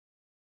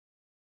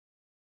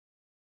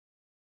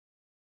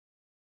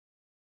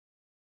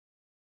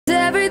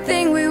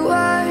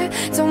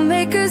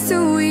is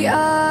who we are.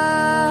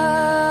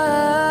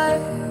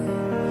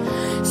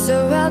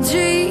 So I'll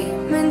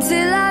dream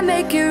until I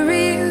make it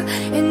real,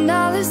 and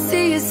all I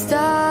see is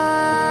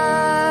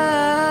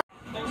stars.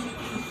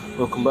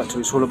 Welcome back to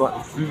It's All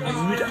About Food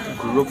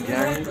Grub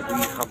Gang. We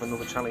have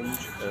another challenge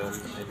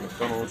in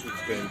McDonald's.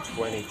 It's doing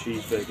 20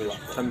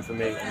 cheeseburgers, 10 for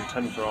me and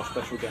 10 for our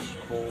special guest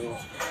called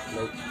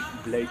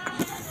Blake.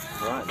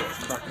 Right,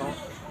 let's crack on.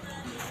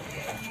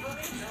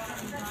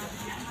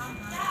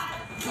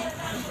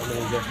 How many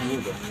do you reckon you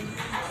got?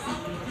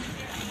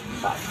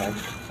 About 10.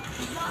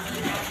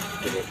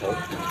 Give or take.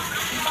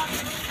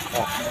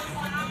 Oh.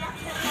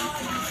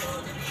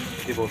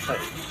 Give or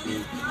take?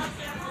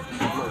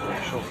 I'm not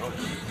very sure, right?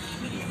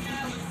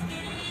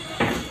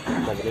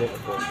 Never did it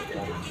before.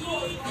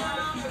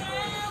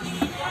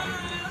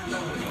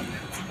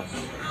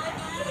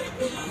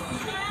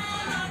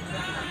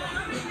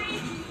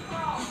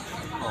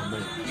 Oh,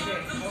 man.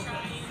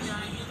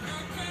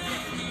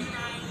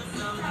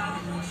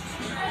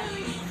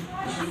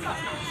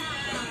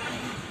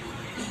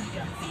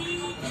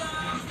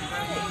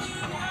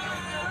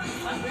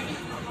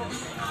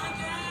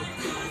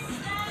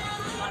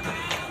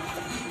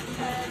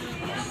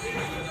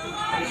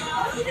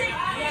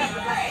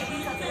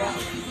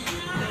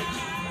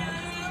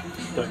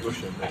 Don't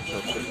rush it, mate. So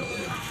shit.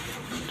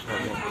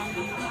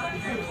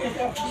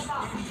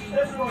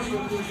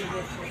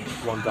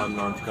 One down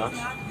 90 guys.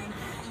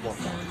 One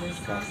down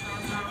 90 guys.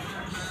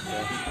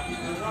 Yeah.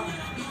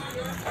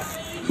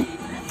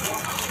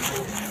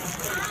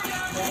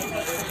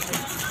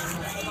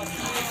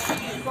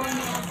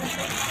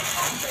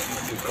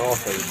 You can't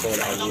say you saw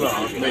that on YouTube.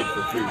 Well, it's made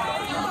for food,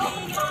 guys.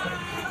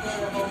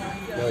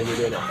 No, you're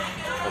doing it.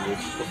 And you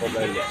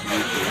upload it to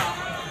YouTube.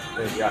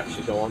 Then if you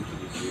actually go onto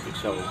YouTube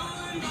itself,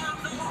 you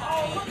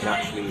can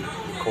actually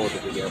record the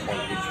video on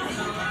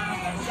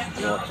YouTube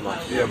and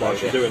automatically. Yeah,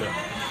 but you're doing it.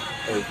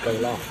 Or you go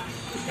live.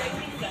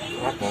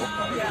 That's more. You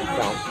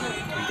can't.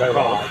 You go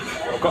Right.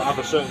 live. I've got to have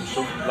a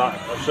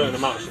certain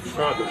amount of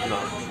subscribers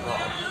now.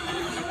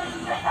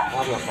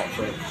 I've not got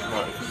 30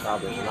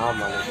 subscribers and I've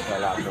managed to go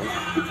live them.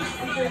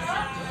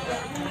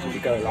 So if you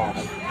go live,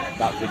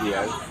 that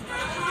video,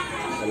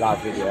 the live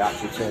video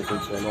actually turns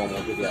into a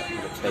normal video and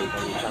it stays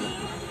on your channel.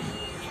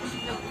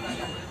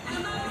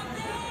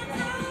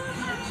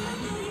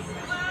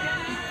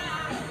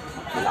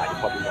 So like you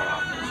probably want to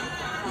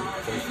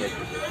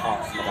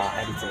ask them about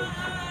editing.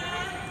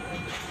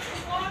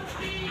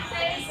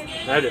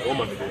 I edit all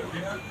my videos.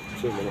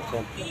 2 minutes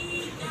in.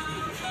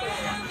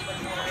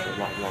 So it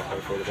might not go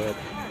through the bird.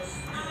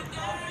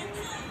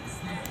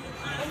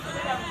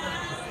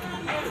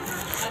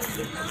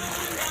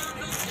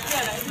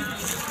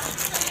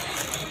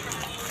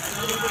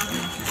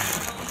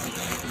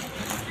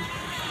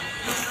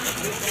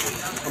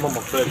 I'm on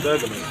my third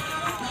burger, mate.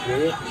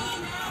 Really?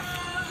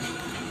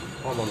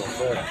 I'm on my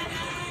third.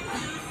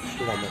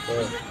 Still on my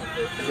third.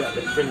 You get a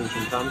bit cringe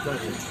sometimes,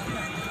 don't you?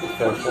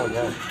 First one,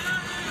 yeah.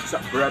 It's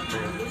that bread,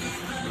 mate.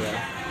 Yeah.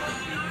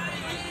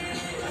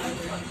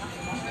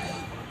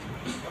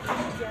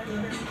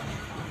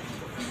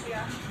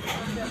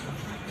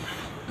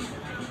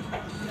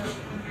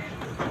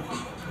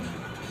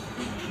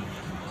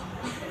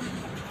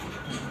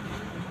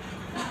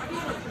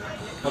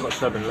 I've got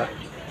 7 left.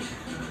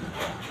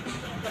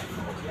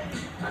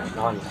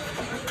 9.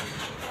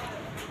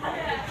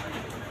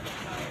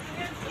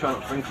 Try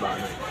not to think about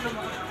it, mate.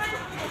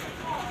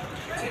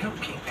 To help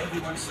keep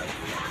everyone safe,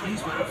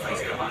 please wear a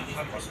face covering if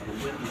possible.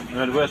 You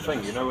know the worst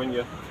thing, you know when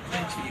you're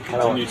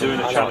When you're doing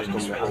a challenge. I know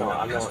it's done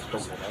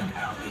with it.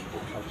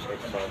 Obviously,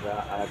 so I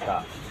had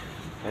that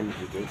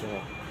energy drink,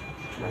 and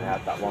then I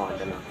had that wine,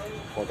 didn't I?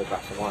 Poured a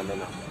glass of wine,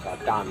 didn't I? So I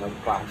downed a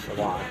glass of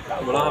wine.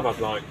 Well, I've had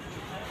like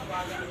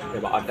Yeah,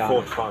 but I downed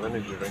 4 to 5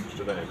 energy drinks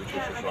today, which is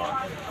just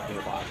like...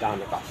 Yeah, but I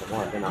downed a glass of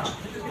wine, didn't I?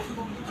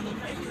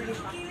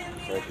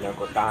 So if you know,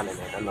 go down in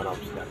it, and then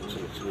obviously getting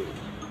something to eat.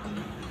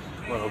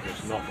 Well,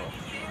 obviously not, but...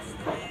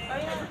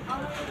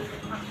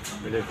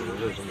 It is what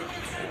it is, isn't it?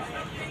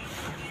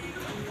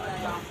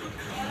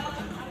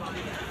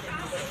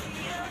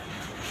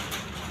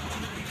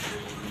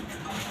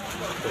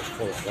 It's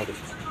full already.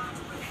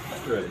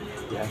 Really?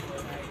 Yeah.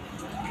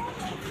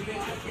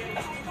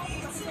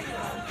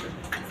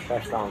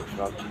 First round,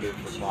 so I'll do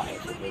for slightly,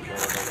 so there's no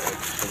one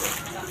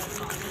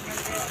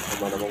on it, I'm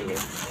not hungry.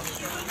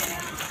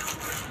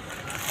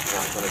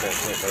 That's when I don't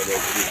take my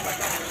ADHD back.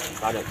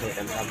 If I don't take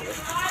them tablets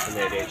from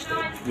ADHD,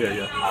 Yeah,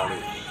 yeah. I'll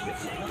lose.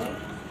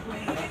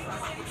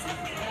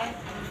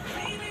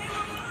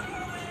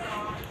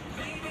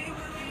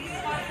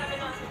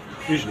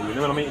 Usually, you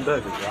know when I'm eating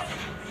burgers, right?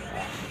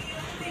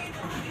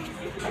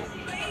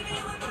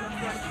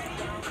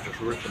 Just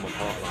rip them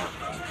apart, like.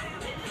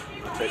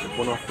 Take the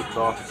bun off the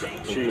top,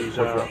 get the cheese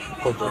out.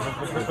 We've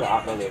got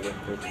that many of them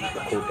to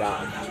cool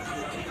down.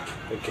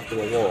 If they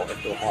were warm, if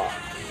they were hot.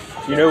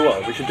 You know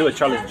what? We should do a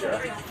challenge,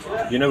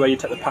 yeah? You know where you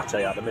take the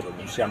pate out of the middle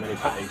and see how many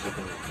pates you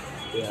can eat?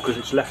 Yeah. Because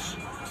it's less.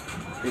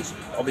 It's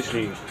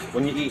obviously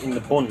when you're eating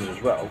the buns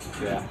as well.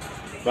 Yeah.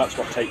 That's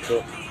what takes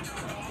up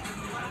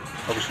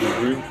obviously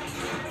room.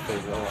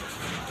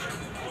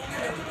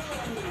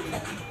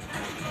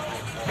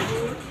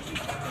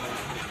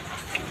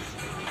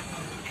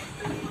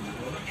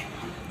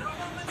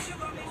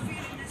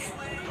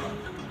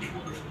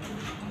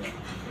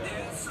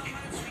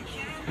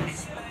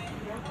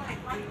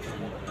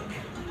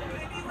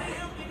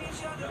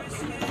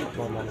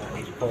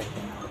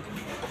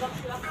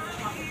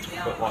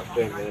 what's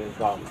doing me as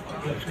well.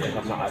 It's because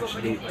I've not had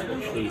sleep, so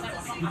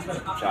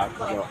I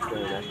forgot what's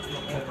doing it.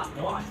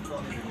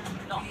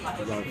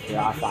 Because obviously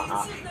I found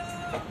out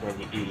when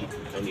you eat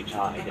and you're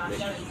tired, it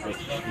makes you sleep.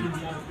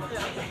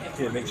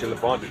 Yeah, it makes you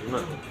lethargic,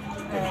 doesn't it?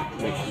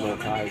 Makes you more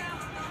tired,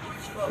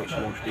 makes you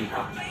more sleepy.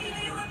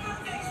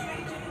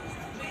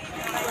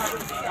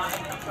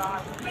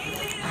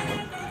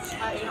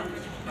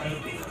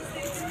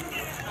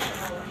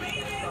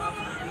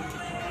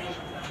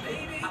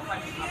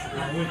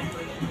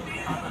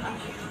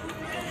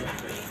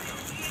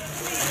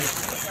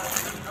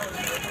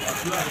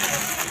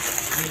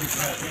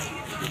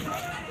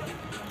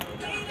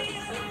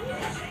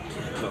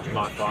 That's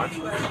nice, right?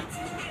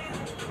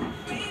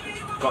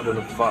 Got to do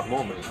another 5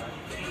 more, mate.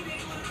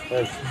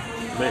 Hey,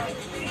 Me.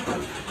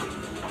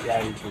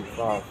 yeah, you can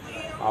 5.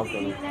 I've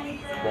done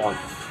 1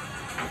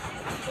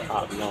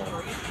 out of 9.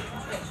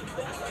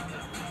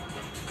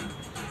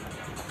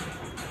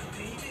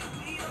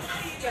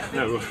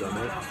 No rush though,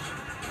 mate.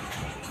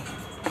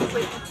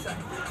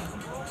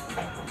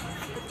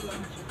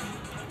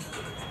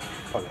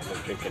 Probably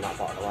been drinking that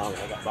part of the while when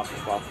I get back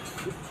as well.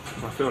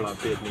 I feel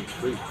like beard needs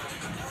food.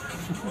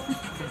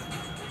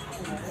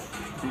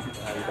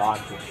 And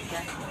like it.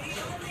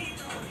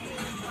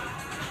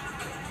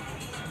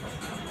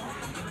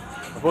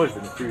 I've always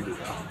been a foodie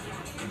though.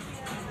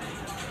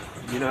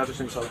 You know, ever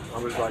since I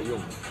was like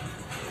young.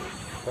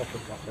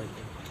 Perfect, I think.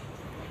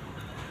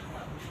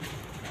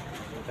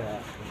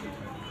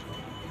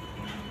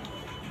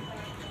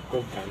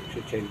 Good Gang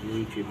should change the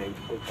YouTube name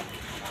to Good Gang.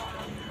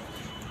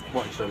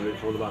 What, you said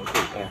it's all about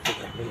food? Yeah, Good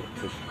Gang, isn't it?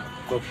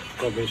 Because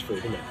good is food,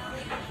 isn't it?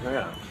 Oh,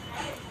 yeah.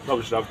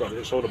 Obviously I've got,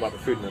 it's all about the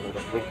food and then I've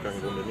got Grub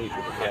Gang underneath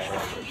with the Yeah, cash.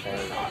 that's what I'm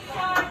saying.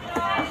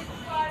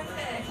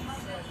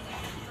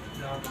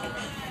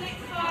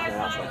 Yeah,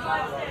 that's what I'm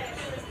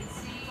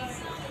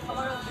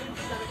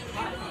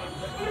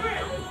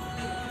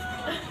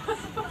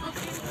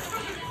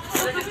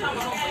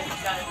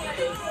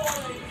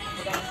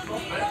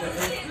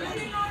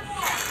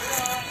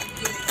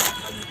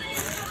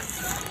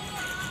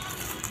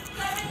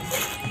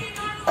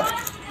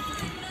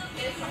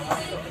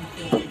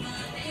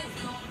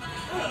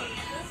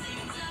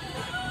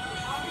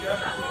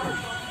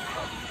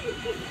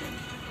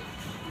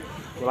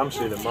Well, I'm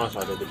seeing my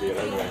side of the deal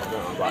anyway. I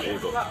don't know about you,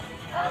 but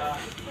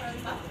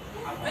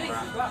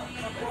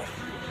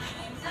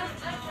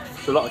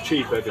it's a lot of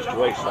cheeseburgers to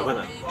waste, though,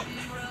 isn't it?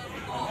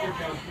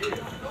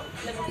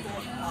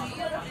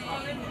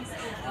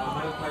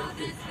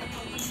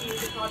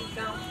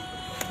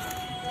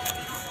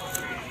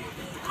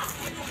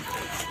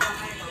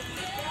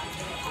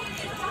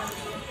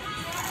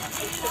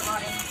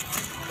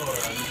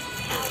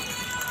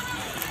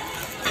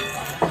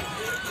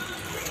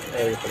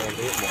 Yeah, you can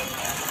only eat one.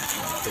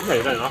 No,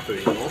 you don't have to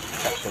eat more.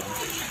 That's all.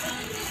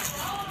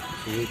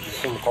 You need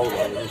some cold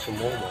ones and some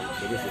warm ones,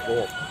 so this is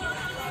warm.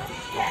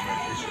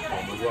 This is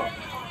warm as well.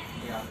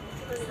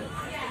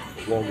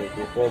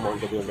 Warm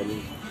ones will be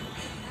underneath.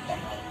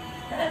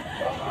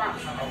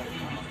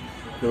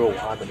 They're all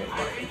hibernating.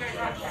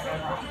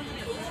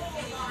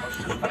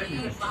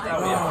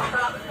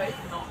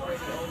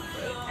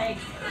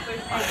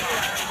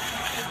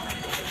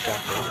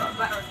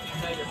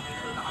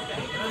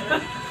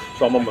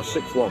 So I'm on my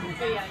 6th one.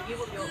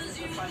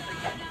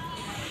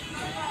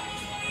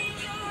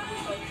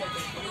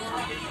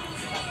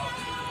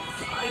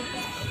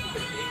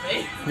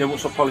 Yeah,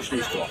 what's the polished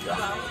these to off, yeah?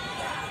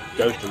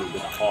 Those two will be the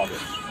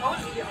hardest.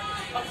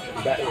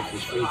 Better if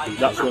it's 3 people.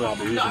 That's when I'll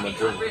be using my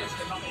drink.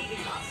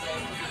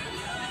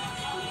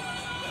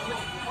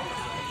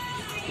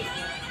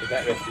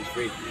 Better if it's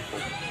 3 people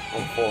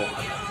on 4.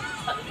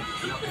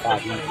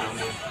 5 each.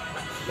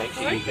 Makes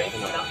it easier,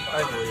 doesn't it?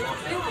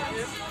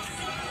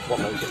 What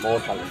makes it more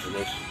challenging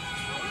is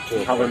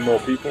Having more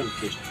people,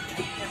 just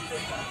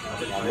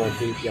more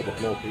people, yeah,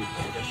 but more people.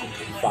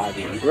 5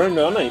 each. we're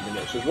only on 8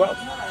 minutes as well.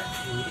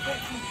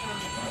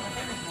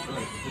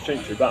 Which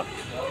ain't too bad.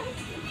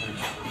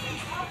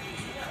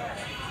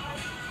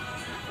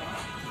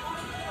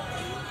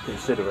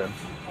 Considering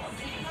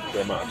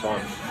the amount of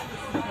time.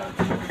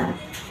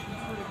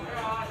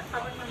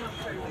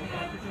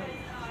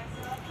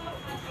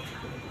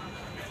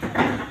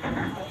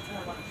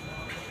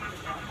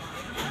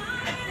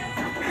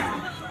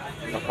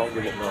 I can't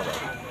give it now though.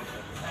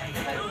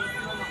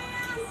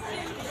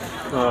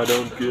 I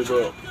don't give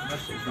up.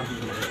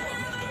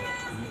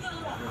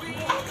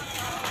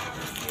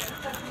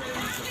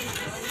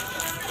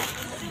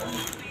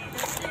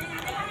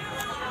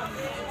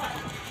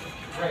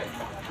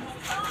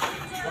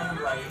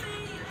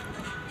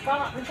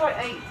 We tried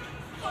 8.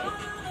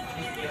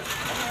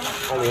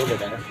 Only other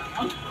day.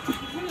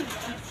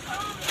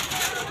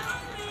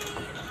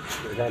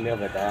 It was only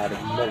other day, I had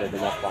mullered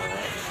them off by now.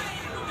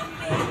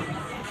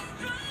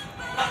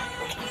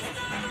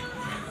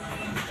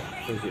 I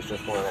think it's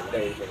just one of them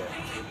days, isn't it?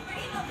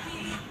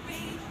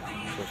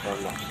 Just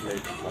I'm not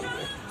sleeping,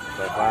 probably.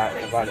 So if I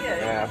had it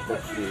there, I'd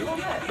put sleep.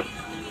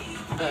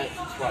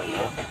 Slightly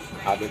more.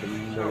 I'll be the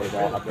middle of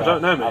that. I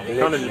don't know, mate. It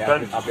kind of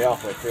depends. I'll be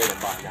halfway through them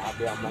by now. I'll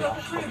be on my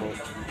last couple.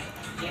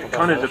 It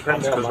kind of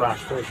depends because like,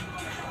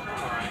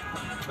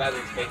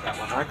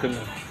 I can.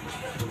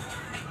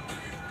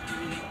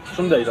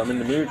 Some days I'm in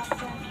the mood.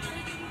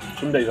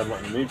 Some days I'm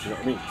not in the mood. Do you know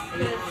what I mean?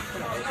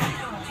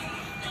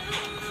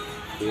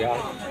 Yeah,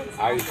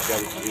 I used to go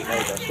to eat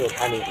loads. I still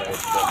can eat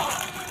loads,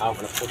 but I'm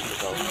going to push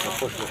myself. I'll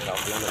push myself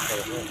and then I'll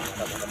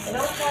throw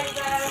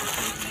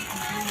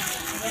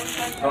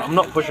it. I'm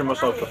not pushing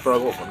myself to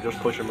throw up. I'm just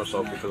pushing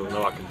myself because I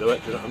know I can do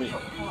it. Do you know what I mean?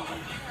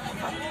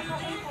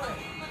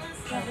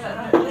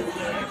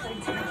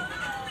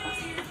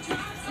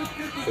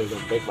 Two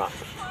Big Macs.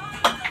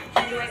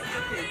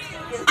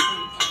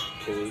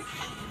 2 each.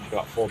 We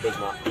got 4 Big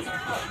Macs.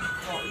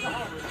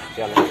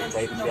 See how long it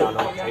takes.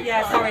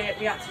 Yeah, sorry,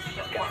 we had to.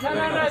 No,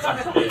 it's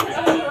okay.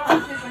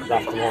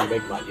 After 1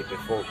 Big Mac, you'd be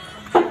full.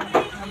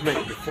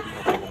 Mate, before-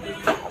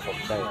 That's what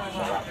I'm saying.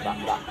 So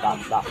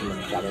that's the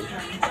challenge.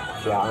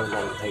 See how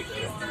long it takes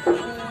you.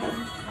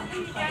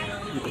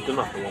 you've done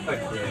after 1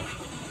 bit.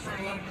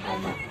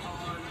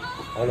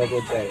 On a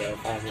good day, though,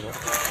 if I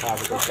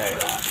have a good day,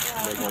 like,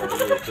 I really want to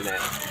do it,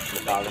 innit?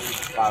 If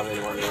I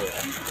really want to do it,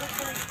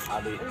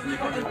 I've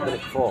done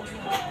it before.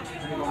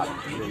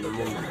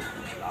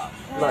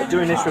 Like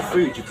doing this with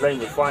food, you're playing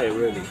with fire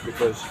really,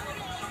 because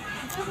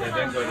Yeah,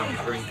 then going on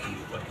drinking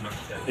like an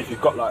upset. if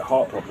you've got like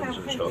heart problems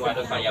and stuff,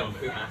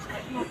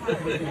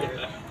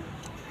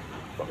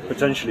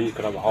 potentially you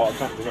could have a heart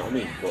attack. You know what I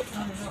mean? But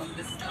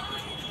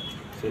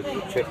See,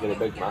 the trick with a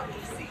Big Mac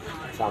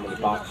is how many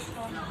bites.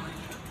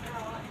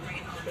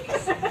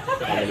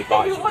 How many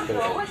bites you can do it.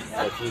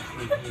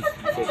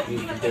 So if you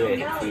can do it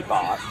in 3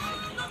 bites,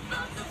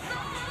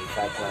 it's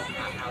like,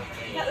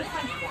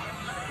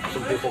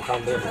 some people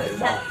can do it in 3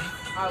 bites.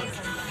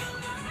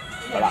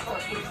 But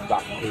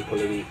that's people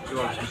who eat You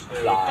want to just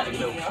like, get a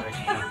milkshake?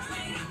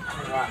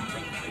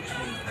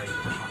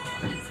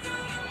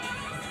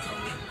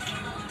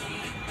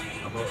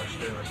 I bought a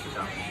steer for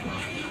that.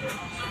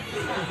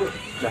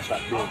 that's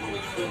like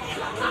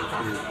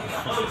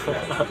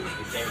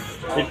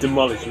being it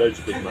demolished loads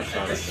of Big Macs.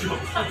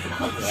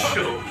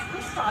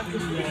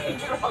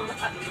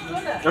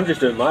 I'm just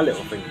doing my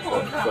little thing for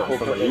my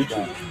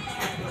YouTube.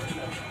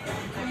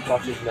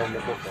 what's his name, the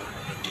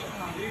buffet.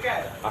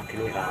 I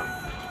can eat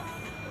that.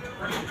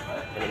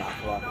 In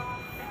about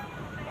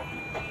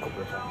a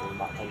couple of seconds,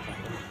 about 10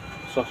 seconds.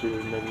 Sausage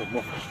and then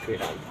McMuffin. Can eat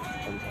that in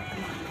 10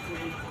 seconds.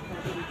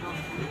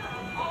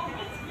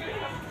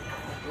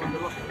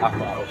 I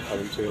thought I was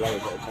having 2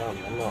 layers at a time,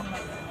 I'm not.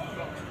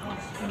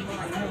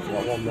 There's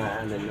got one there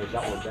and then there's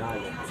that one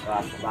behind it. So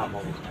after that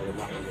one was telling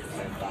that one at the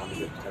same time as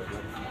it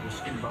was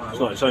telling It's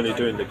not. It's only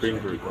doing the green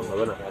group one,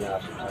 though, isn't it? I know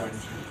that's what I'm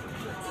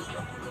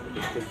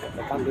saying.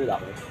 They can do that,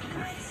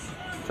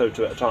 though.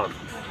 2 at a time.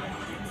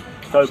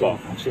 Toe bar.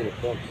 I've seen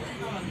it done.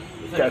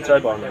 Get a toe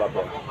bar on the bad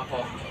boy.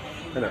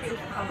 Innit?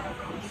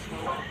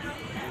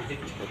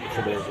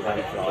 Should be into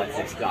them for like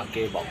this like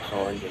gearbox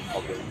or engine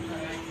fucking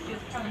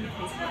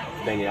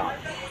thingy like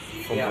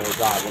front wheel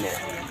drive, innit?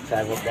 So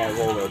they're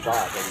all wheel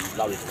drive and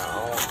lorries now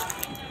hard.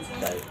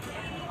 So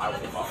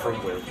front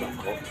wheel's not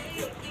good.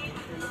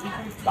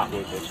 Back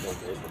wheel's still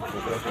good, but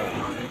front wheel's not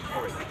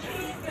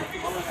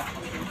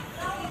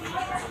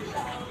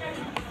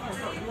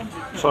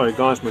good. Sorry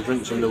guys, my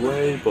drink's in the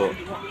way, but I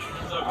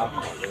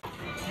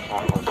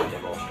can't do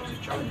them all.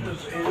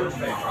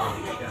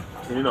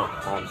 can you not?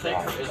 I'm sorry.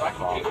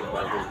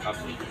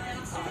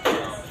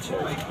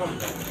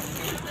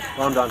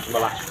 I'm down to my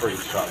last 3,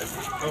 so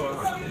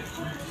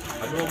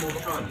A normal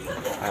time.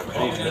 I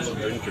need to miss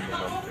drinking with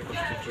them.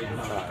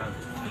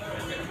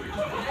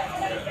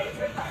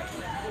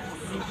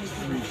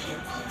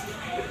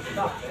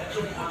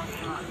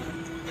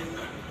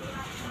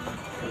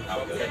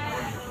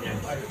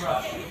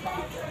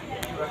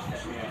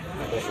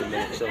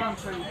 Minutes in.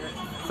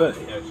 30.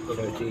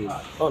 13.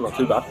 Oh, not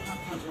too bad.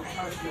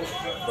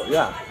 But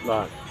yeah,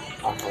 like,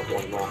 I can't do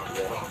one more.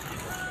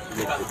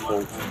 Literally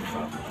full.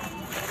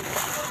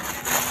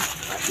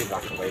 I should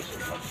have to waste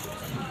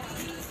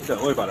it.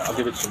 don't worry about it. I'll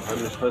give it to some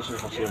homeless person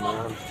if I see him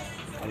around.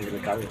 I'm going to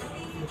carry it.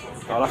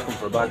 I'll ask him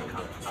for a bag.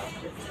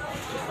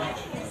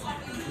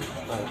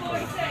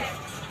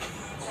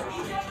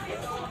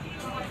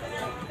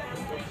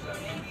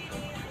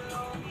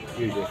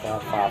 Usually 5,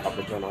 I've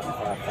been doing like 5,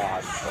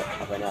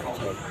 I've been out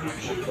to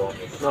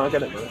No, I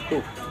get it, man. It's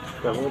cool.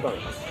 Don't worry about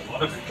it.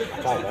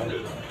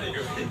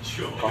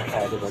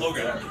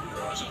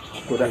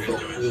 Good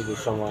effort. Usually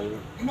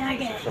someone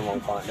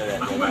can't do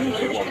it, and then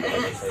they one day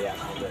they say, yeah,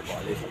 I'll do it, but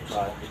at least I'm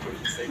trying.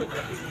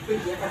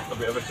 Have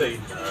you ever seen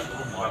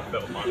my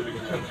little man being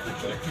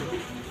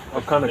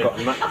I've kind of got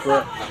a knack for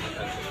it.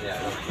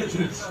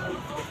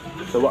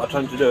 So what I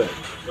tend to do is,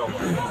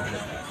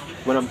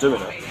 when I'm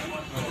doing it,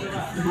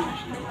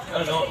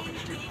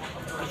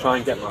 I try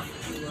and get my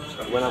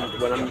when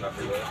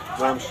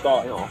I'm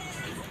starting off,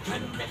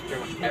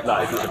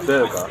 like if it's a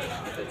burger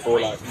or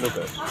like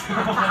nuggets,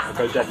 I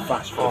go dead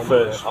fast for the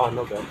first. Oh,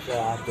 nuggets,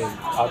 yeah, I've been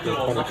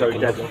I go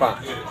dead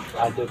fast.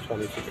 I did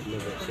 20 chicken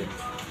nuggets in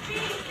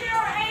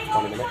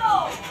 20 minutes.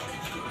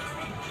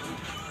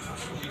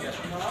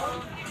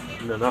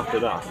 And then after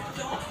that,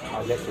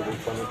 I literally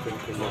 20 minutes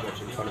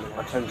in 20 minutes.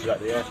 I tend to let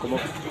the air come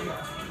up.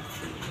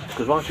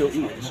 Because once you're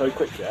eating so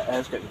quickly, the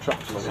air's getting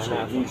trapped and obviously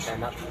it needs to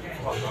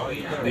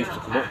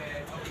come up.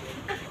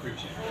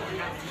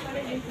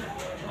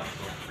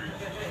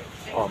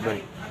 Oh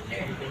mate,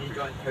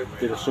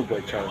 did a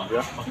Subway challenge,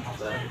 yeah?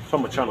 It's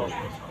on my channel.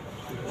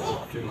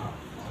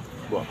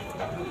 What?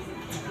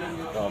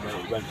 Oh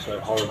mate, it went so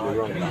horribly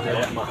wrong.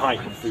 My height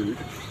and food.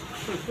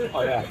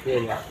 Oh yeah,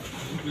 yeah.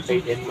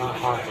 Eating my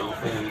heart and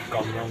food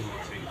gone wrong.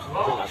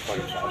 I think that's what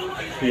it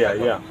says.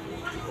 Yeah.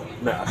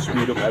 Mate, I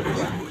speed up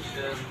everywhere.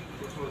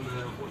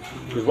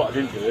 Because what I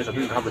didn't do is I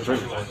didn't have a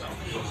drink.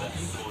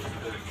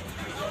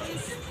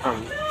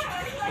 And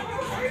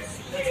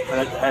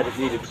I had it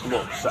needed to come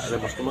up, settle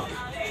in my stomach.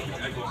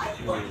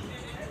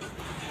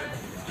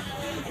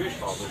 Do you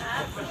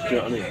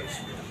know what I mean?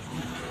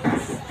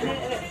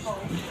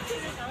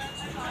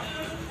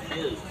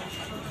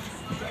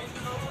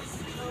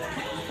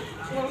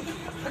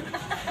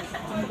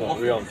 What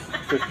are we on?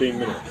 15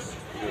 minutes?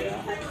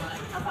 Yeah.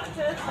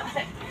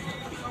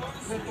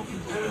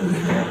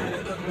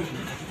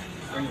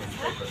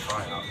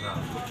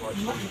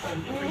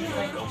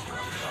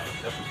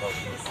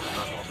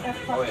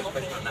 Oh yeah,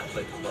 especially on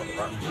Netflix.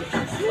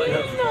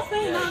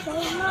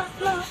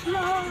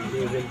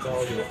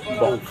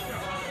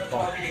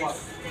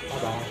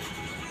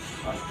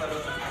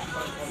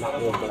 That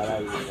will blow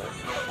out, you know.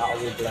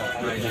 That will blow out.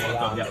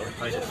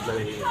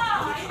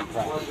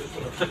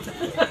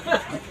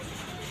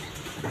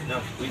 No,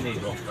 we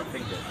need one for our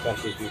fingers.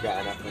 Especially if you get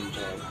an FMJ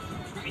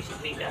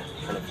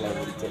and a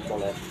flavoured tip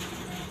bullet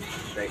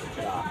straight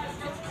into that.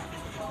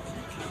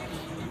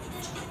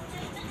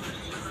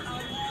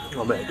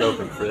 I'll make it go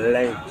for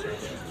flame.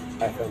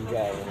 FMJ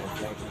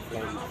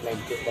and a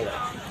flame tip bullet.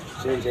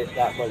 As soon as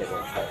that bullet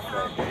goes straight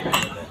through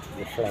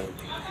the flame.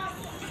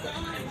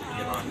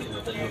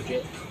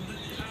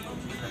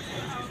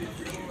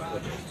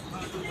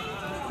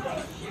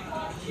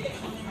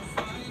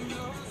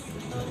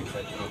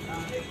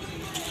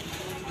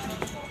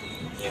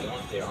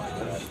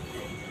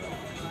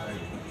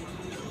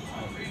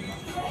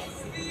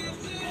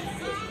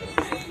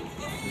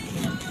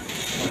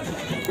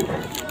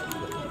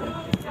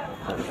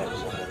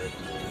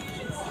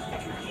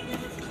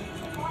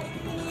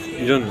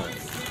 You done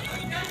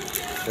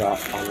that?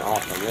 Yeah, on the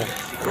off on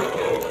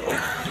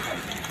this.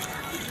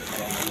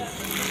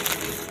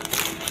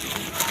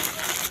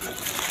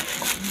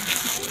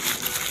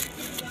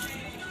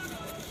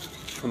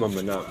 Come on,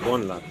 but now,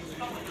 one lad.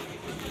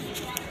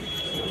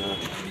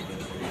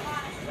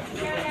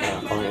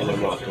 Yeah, I'm in the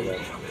market today.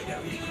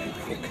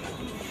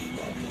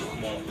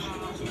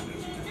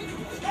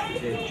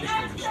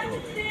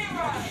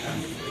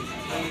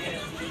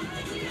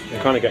 I'm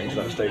kind of getting to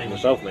that stage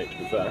myself, mate, to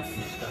be fair.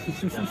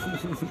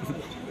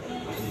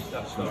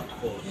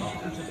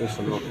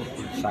 Listen, look,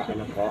 sat in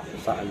the car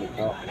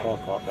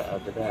park that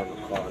over there, the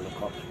car in the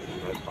cop.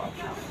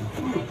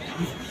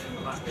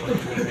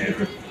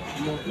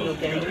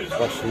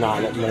 Especially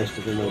now that most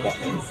of them have got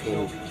the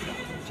full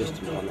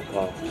system on the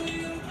car.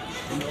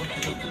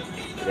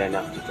 You don't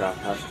have to drive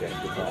past it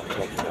if you can't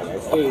talk to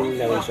them.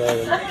 No one's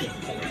there.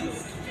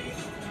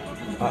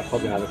 I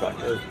probably haven't got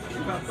to.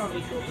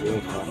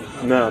 Your car.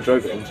 No, I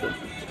drove it into it.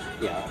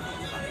 Yeah.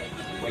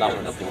 That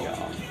one I can get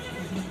off.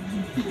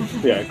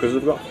 Yeah, because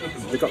they've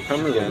got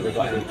cameras Yeah, on they've it.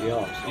 got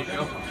APRs.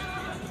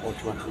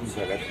 Automatic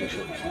input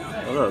recognition. I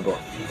know, but...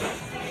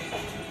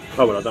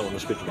 Oh, well, I don't want to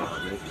speak about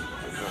that, mate.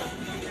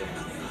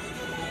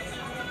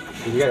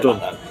 Did you get it Done.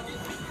 back then?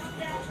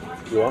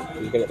 You what?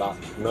 Did you get it back?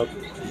 Nope.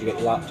 Did you get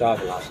your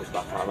driving license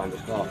back out of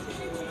this car?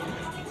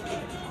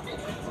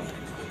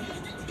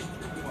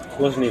 It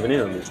wasn't even in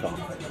on this car.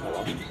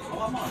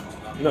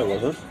 No, it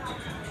wasn't.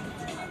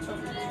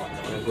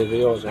 Was it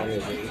yours or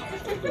is it?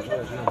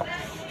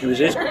 It was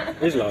his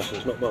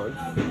licence, not mine. I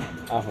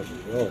thought it was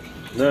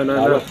yours.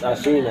 No. I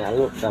seen it, I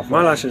looked. I thought,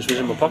 My licence was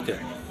in my pocket.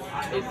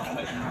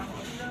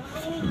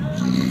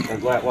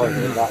 and where it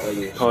was that way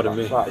you... Pardon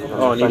me. Right, you know,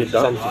 Oh, I needed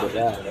that. Centred it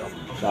there.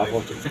 So I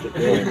wanted to stick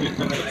it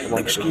in.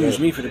 Excuse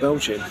me for the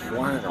belching.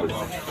 Wow.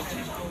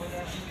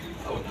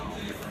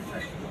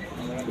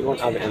 You won't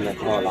have it in the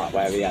car like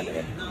where we had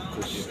it.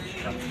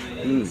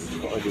 Because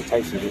what it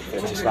takes is if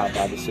it's slide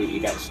by the seat, you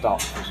get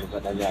stopped.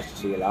 But then you have to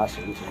see your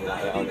licence and you're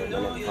like, oh,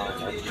 no,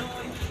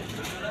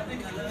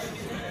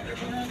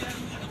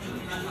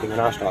 when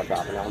I start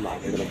driving, I'm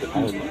like, we're going to be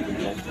home.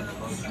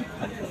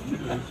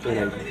 You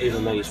know,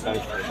 even though you're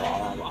supposed to, but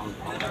I'm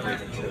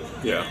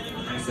Yeah.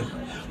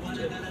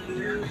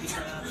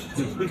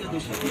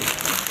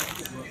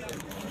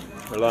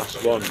 The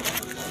last one.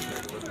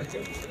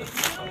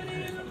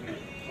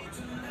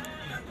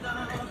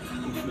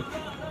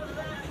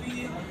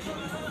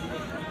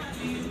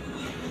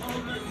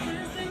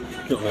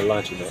 Not going to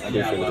lie to you, mate. I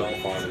do feel a bit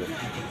lethargic.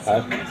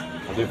 Huh?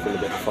 I do feel a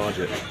bit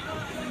lethargic.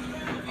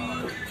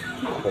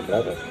 But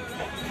better.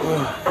 I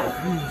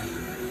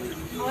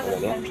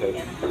don't know, too.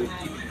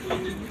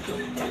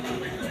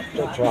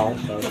 Don't try,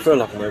 so I feel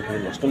like I'm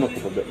opening my stomach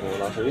up a bit more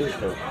like I used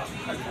to.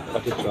 I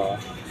did try.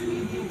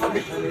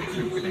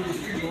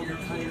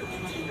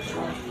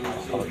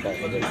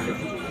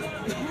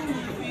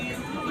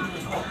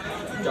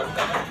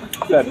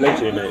 Fair play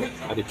to you, mate.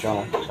 I did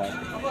try, so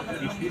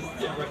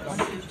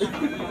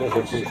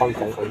there's some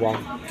content as well.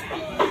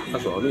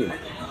 That's what I mean.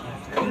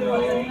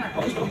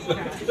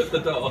 The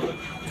door.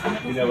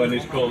 You know when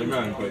he's crawling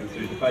round going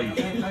through the page.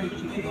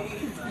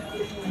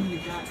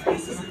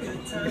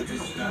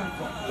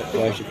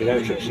 Whereas if you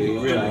don't succeed,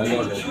 try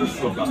again.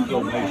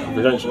 If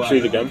you don't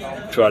succeed again,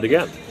 try it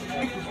again.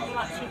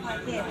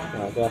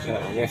 No, that's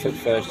it. If at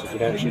first, if you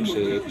don't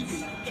succeed,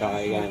 try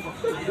again.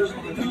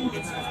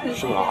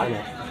 Something like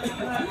that.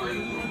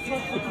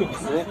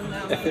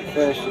 If at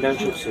first you don't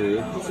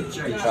succeed,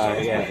 you try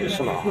again.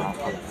 Something like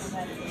that.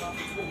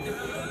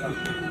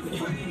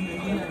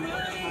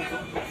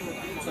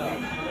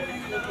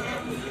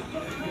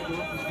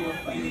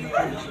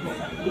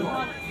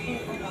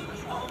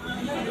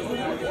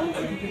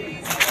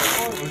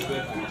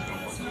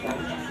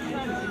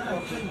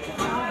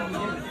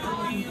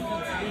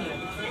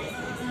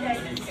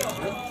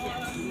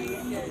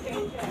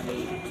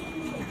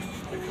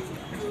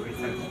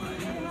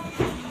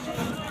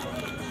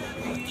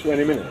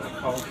 20 minutes.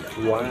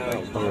 Wow,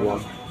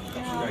 21.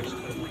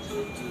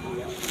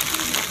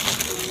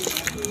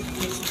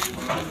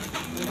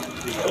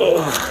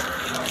 Oh,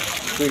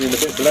 feeling a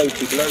bit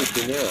bloaty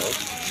now.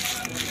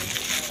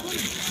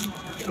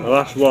 The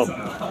last one.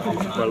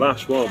 The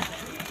last one.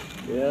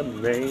 Yeah,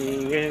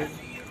 man.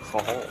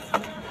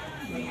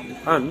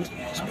 And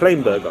it's a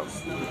plain burger.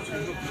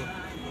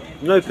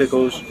 No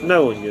pickles,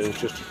 no onions,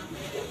 just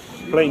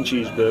plain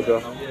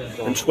cheeseburger,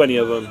 and 20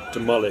 of them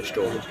demolished,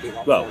 or,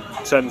 well,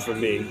 10 for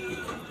me,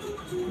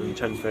 and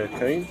 10 for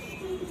Kane.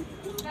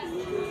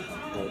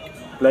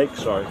 Blake,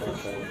 sorry.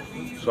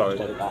 Sorry.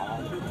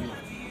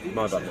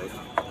 My bad, mate.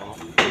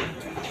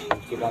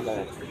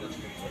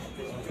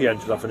 Yeah,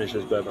 until I finish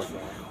this burger.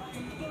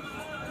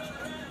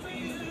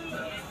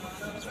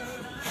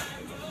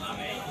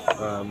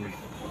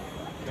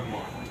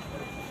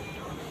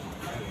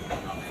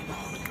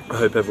 I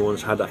hope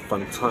everyone's had a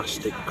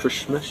fantastic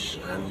Christmas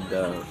and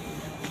are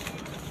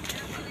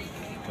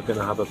going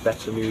to have a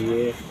better New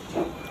Year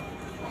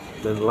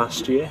than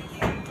last year.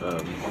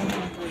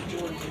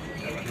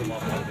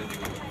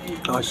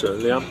 I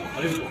certainly am.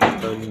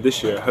 And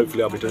this year,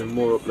 hopefully, I'll be doing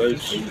more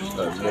uploads,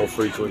 more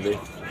frequently.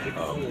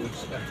 I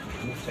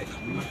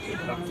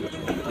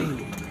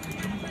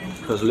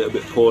was a little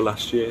bit poor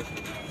last year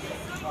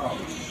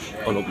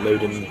on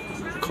uploading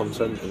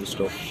content and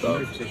stuff, so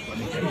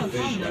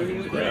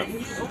yeah.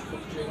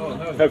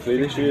 Hopefully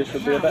this year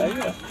should be a better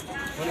year.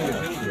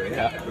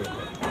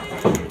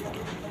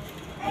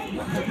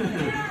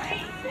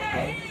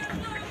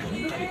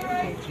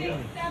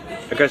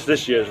 I guess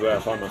this year is where I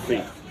find my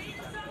feet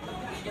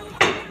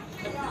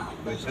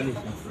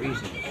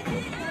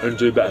and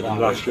do better than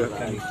last year.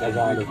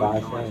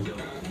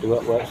 Do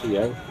what works for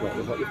you, work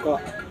with what you've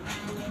got.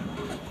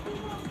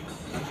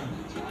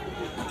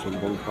 Some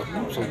people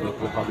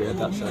probably heard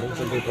that saying,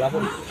 some people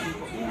haven't.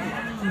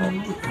 Well,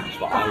 that's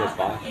what I live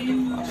by,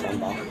 I stand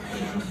by.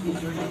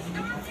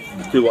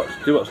 Do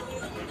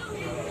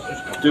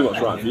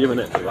what's right for you,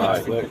 innit?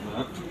 Right, work.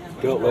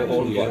 Do what works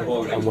for you and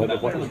work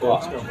with what you've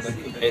got.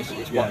 It's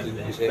what is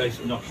it?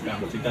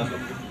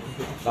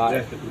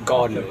 Like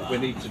gardening, we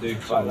need to do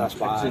that's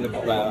why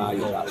I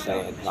use that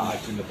saying,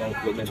 like,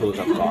 with the tools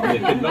I've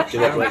got, do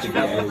what works for you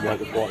and work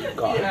with what you've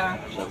got.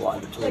 So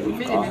whatever tools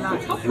you've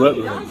got, Work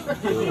with them.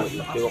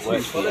 do what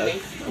works for you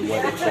and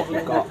work with what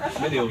you've got.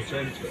 many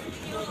alternatives.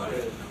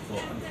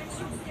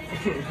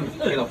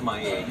 Get off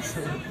my ears.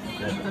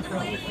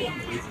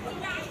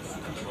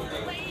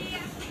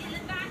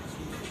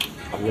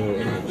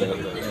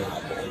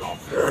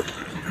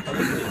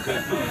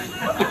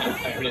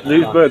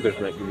 These burgers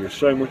make you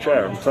so much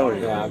air, I'm telling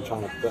you. Yeah, I'm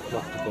trying to not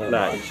to burn it.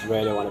 I just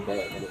really want to burn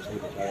it, but it's going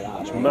to be very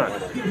hard. It's mad.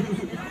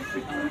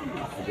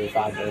 If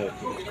I do it,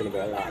 it's going to be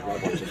a lot.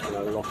 Everyone's just going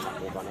to look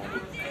at me by now.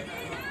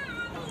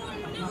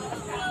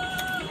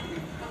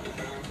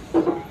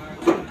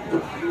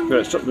 Yeah,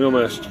 it took me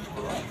almost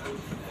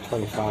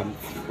 25,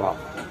 well,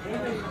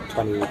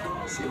 20,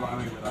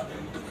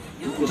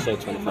 just say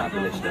 25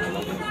 minutes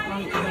now.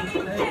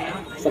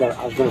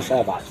 I was going to say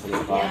about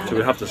 25. so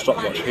we have the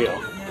stopwatch here.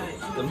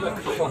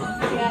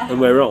 And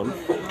we're on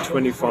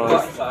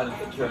 25,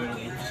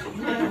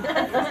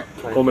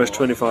 almost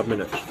 25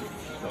 minutes.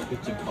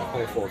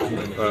 24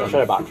 minutes. I'll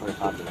say about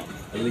 25 minutes.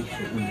 At least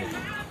a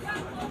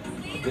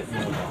bit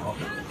more dark.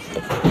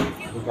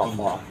 We've got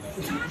more.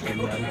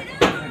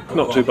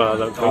 Not too bad, I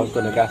don't I was think.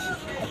 going to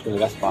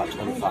guess about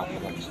 25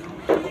 minutes.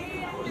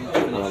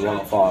 And I'm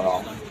not far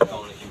off.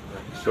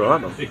 It's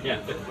alright, man. Yeah.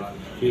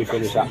 If you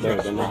finish that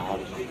bit than that,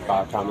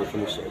 by the time you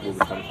finish it, it will be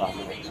 25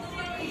 minutes.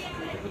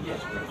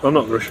 I'm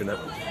not rushing it.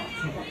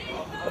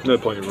 No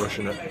point in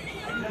rushing it.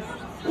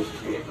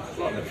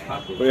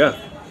 But yeah,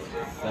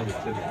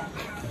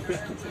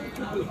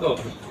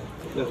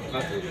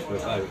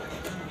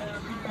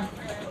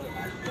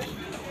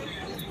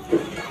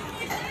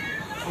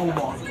 You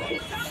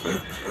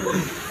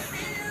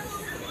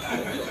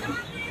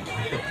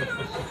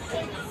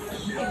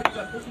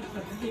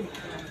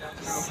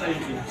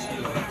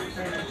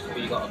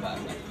got about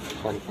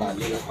 25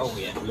 minutes. Oh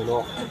yeah. Coming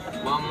up.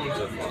 Mum's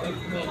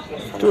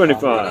a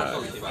 25.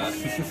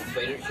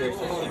 but you don't choose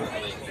to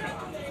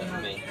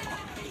me.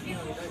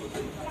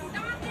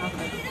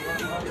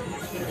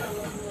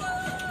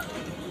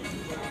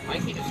 I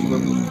think he just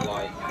scribbles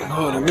like.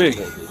 Pardon me.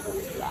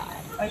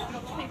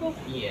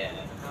 Yeah.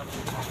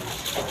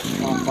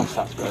 How fast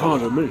that's going.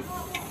 Pardon me.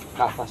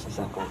 How fast is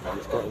that going?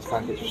 It's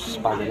like it's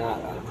spazzing out.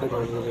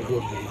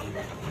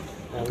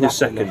 The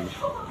second.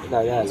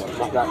 No, yeah,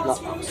 look, not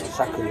the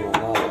second one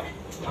there.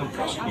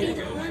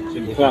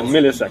 Like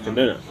millisecond,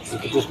 isn't it? You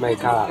could just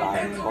make out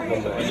like what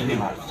number it is.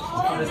 Yeah,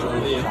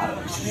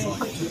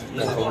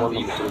 from one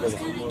number to another.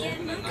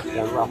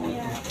 Yeah, rapid.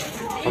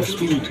 On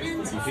speed.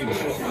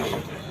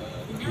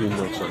 You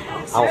know so. I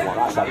don't want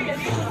that sound.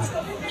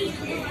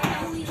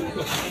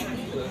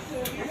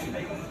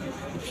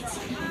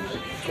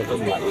 It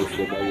doesn't like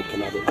YouTube where you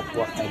can edit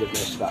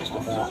most of that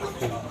stuff out.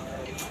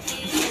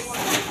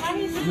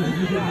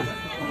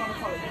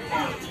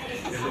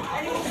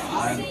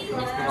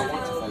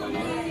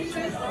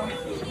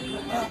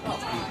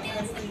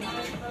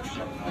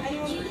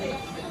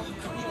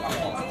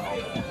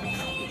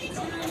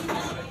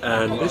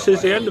 And this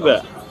is the end of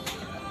it.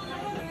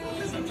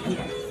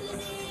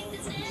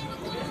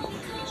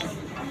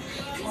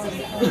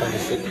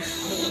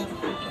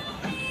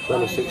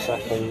 26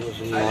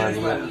 seconds and 9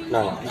 minutes.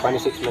 No,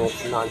 26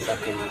 minutes and 9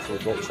 seconds and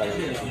 37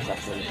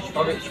 seconds.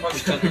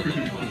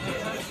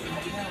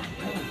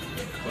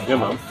 Yeah,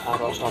 man. How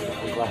do I start the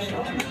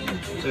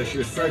progression? So she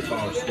was very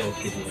far still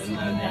kicking in,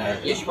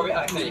 and You should probably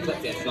accidentally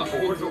clicked it. It's like,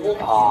 Too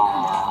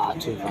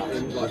fast. do you know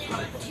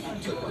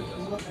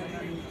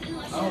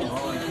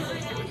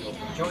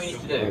what you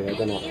need to do? Yeah, I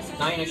don't know.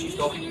 Now you know she's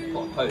talking, you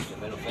put a post in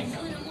the middle finger.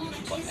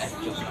 Like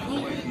F just.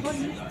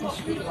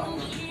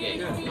 Yeah,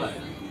 you can do that.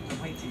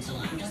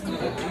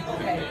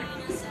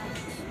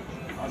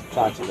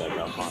 Try to do it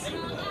real fast.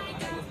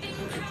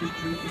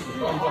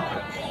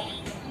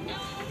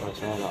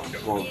 That's all that.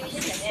 One.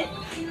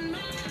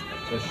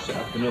 so she set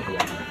up another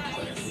one.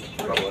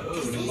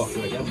 Lock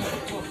her again.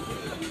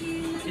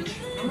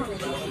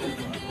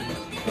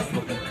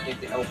 Give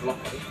the L block.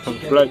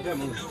 Bloke.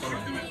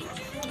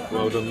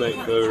 Well done, mate,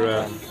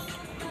 for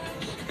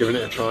giving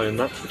it a try in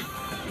that.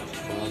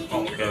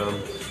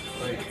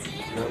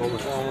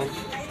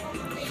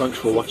 Thanks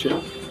for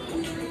watching.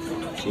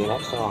 See you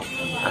next time.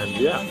 And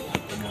yeah,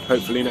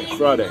 hopefully next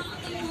Friday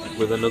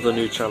with another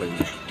new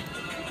challenge.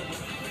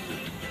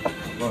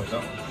 What was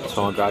that?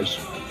 So guys.